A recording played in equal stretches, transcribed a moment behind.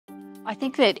I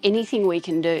think that anything we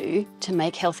can do to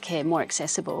make healthcare more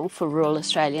accessible for rural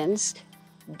Australians,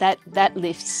 that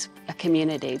lifts a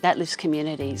community, that lifts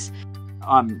communities.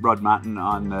 I'm Rod Martin,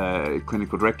 I'm the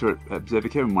Clinical Director at Observa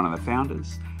Care and one of the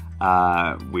founders.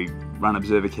 We run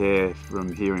Observa Care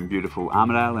from here in beautiful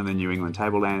Armidale in the New England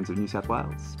tablelands of New South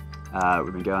Wales.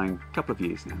 We've been going a couple of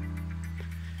years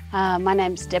now. My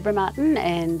name's Deborah Martin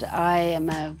and I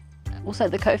am also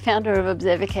the co-founder of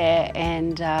Observa Care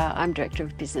and I'm Director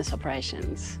of Business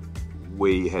Operations.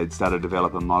 We had started to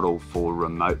develop a model for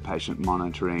remote patient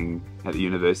monitoring at the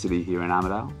university here in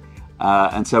Armidale.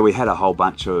 And so we had a whole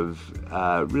bunch of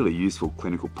really useful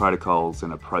clinical protocols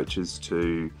and approaches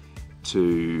to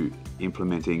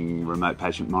implementing remote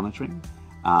patient monitoring,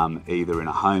 either in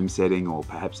a home setting or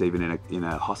perhaps even in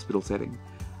a hospital setting.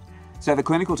 So the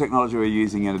clinical technology we're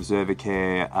using at Observa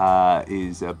Care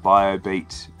is a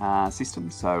BioBeat system.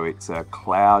 So it's a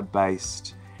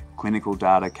cloud-based clinical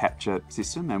data capture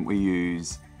system, and we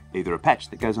use either a patch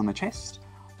that goes on the chest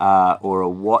or a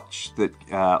watch that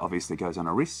obviously goes on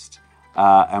a wrist,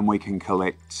 and we can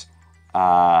collect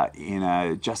in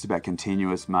a just about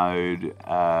continuous mode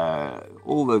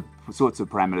all the sorts of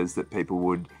parameters that people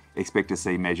would expect to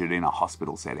see measured in a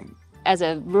hospital setting. As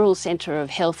a rural centre of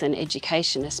health and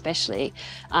education especially,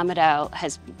 Armidale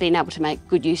has been able to make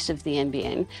good use of the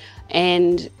NBN,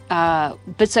 and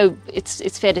but so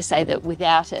it's fair to say that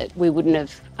without it we wouldn't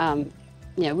have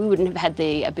we wouldn't have had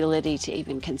the ability to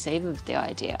even conceive of the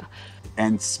idea.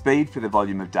 And speed for the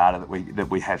volume of data that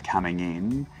we have coming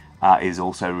in is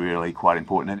also really quite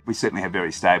important. And we certainly have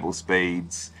very stable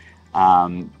speeds,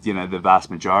 the vast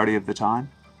majority of the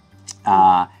time.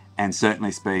 And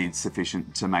certainly speeds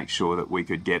sufficient to make sure that we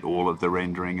could get all of the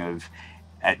rendering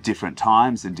at different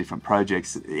times and different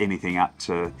projects, anything up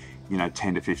to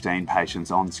 10 to 15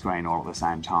 patients on screen all at the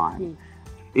same time.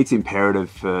 It's imperative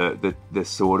for the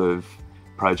sort of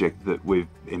project that we've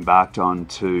embarked on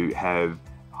to have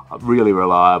really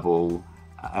reliable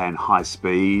and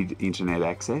high-speed internet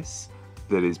access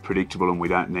that is predictable, and we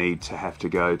don't need to have to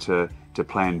go to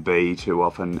plan B too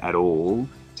often at all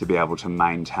to be able to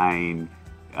maintain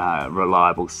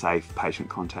reliable, safe patient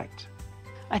contact.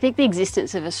 I think the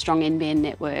existence of a strong NBN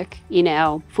network in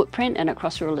our footprint and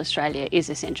across rural Australia is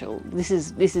essential. This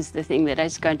is the thing that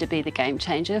is going to be the game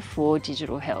changer for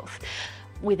digital health.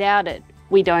 Without it,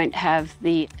 we don't have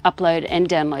the upload and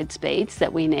download speeds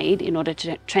that we need in order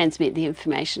to transmit the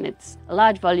information. It's a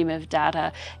large volume of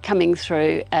data coming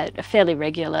through at a fairly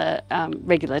regular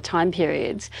time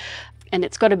periods. And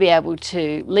it's got to be able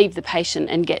to leave the patient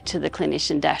and get to the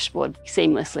clinician dashboard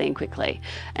seamlessly and quickly.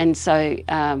 And so,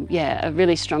 a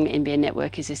really strong NBN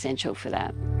network is essential for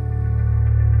that.